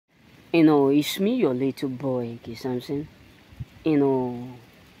It's me, your little boy, Key Samson. You know,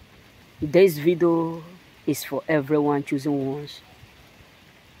 this video is for everyone choosing ones.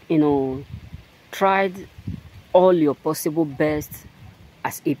 You know, tried all your possible best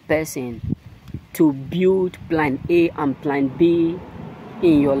as a person to build plan A and plan B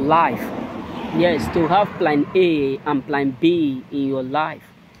in your life. Yes, to have plan A and plan B in your life.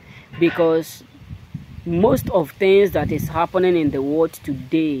 Because most of things that is happening in the world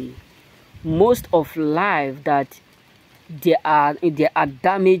today, most of life that they are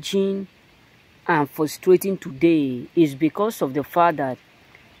damaging and frustrating today is because of the fact that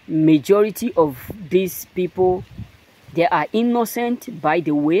majority of these people, they are innocent by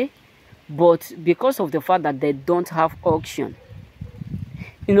the way, but because of the fact that they don't have option.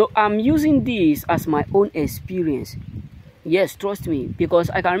 I'm using this as my own experience. Yes, trust me,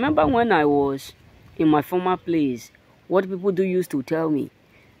 because I can remember when I was in my former place, what people used to tell me,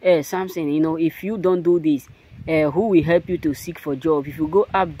 Samson, if you don't do this, who will help you to seek for job? If you go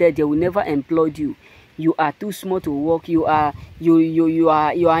up there, they will never employ you. You are too small to work. You are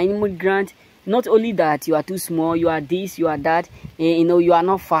an immigrant. Not only that, you are too small. You are this. You are that. You are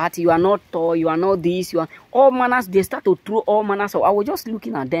not fat. You are not tall. You are not this. You are all manners. They start to throw all manners. So I was just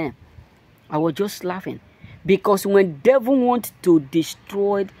looking at them. I was just laughing, because when devil wants to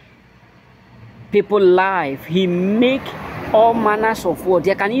destroy people's life, he make all manners of words.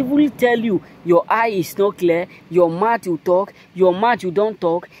 They can even tell you your eye is not clear, your mouth you talk, your mouth you don't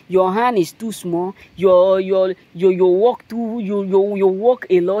talk, your hand is too small, you walk too, you walk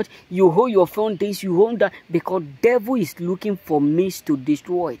a lot, you hold your phone this, you hold that, because devil is looking for means to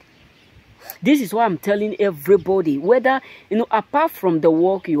destroy. This is why I'm telling everybody, whether apart from the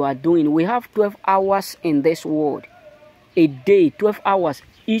work you are doing, we have 12 hours in this world a day, 12 hours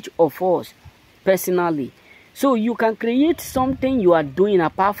each of us personally. So you can create something you are doing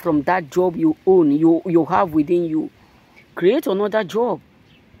apart from that job you own, you have within you. Create another job.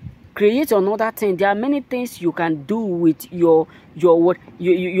 Create another thing. There are many things you can do with the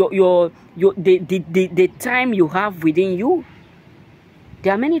time you have within you.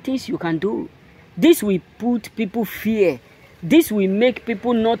 There are many things you can do. This will put people fear. This will make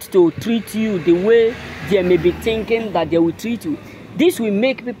people not to treat you the way they may be thinking that they will treat you. This will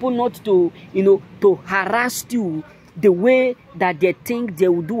make people not to, to harass you the way that they think they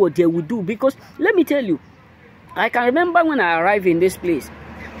will do what they will do. Because let me tell you, I can remember when I arrived in this place,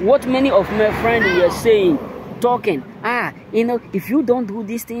 what many of my friends were saying, talking, if you don't do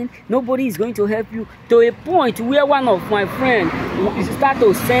this thing, nobody is going to help you. To a point where one of my friends started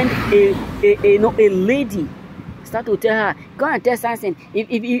to send a lady, start to tell her, go and tell something.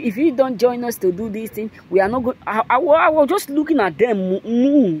 If you don't join us to do this thing, we are not good. I was just looking at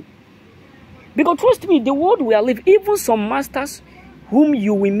them. Because trust me, the world we are living, even some masters whom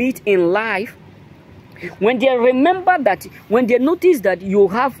you will meet in life, when they remember that, when they notice that you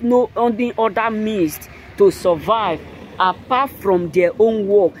have no other means to survive apart from their own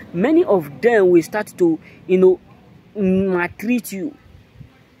work, many of them will start to, maltreat you.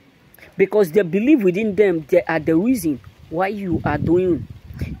 Because they believe within them they are the reason why you are doing.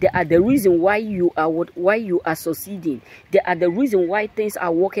 They are the reason why you are succeeding. They are the reason why things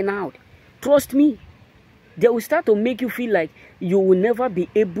are working out. Trust me, they will start to make you feel like you will never be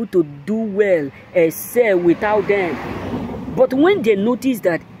able to do well except without them. But when they notice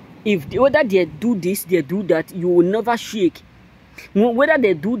that whether they do this, they do that, you will never shake. Whether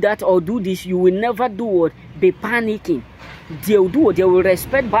they do that or do this, you will never do what? Be panicking. They will do what? They will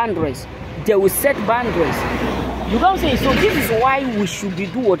respect boundaries. They will set boundaries. You don't say. So this is why we should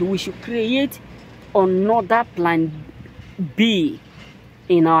do what? We should create another plan B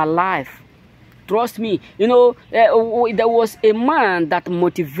in our life. Trust me. There was a man that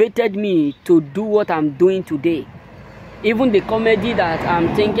motivated me to do what I'm doing today. Even the comedy that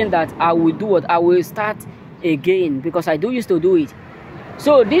I'm thinking that I will do what? I will start again, because I used to do it.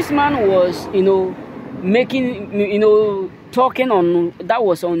 So this man was, making, talking on, that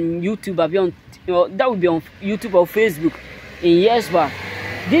was on YouTube, that would be on YouTube or Facebook in years back.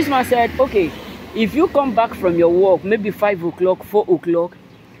 This man said, okay, if you come back from your work, maybe 5 o'clock, 4 o'clock,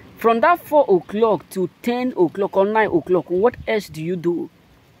 from that 4 o'clock to 10 o'clock or 9 o'clock, what else do you do?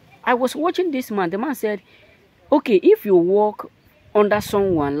 I was watching this man. The man said, okay, if you work under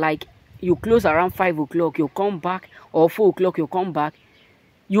someone, like you close around 5 o'clock, you come back, or 4 o'clock, you come back,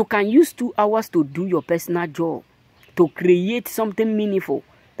 you can use 2 hours to do your personal job, to create something meaningful.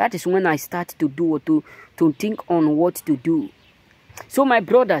 That is when I start to do, to think on what to do. So my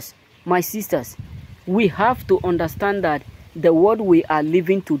brothers, my sisters, we have to understand that the world we are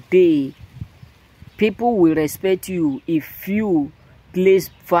living today, people will respect you if you place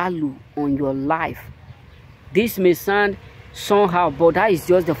value on your life. This may sound somehow, but that is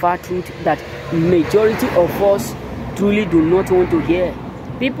just the fact truth that majority of us truly do not want to hear.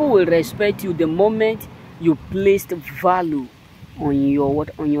 People will respect you the moment you placed value on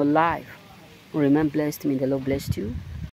your life. Remain blessed. May the Lord bless you.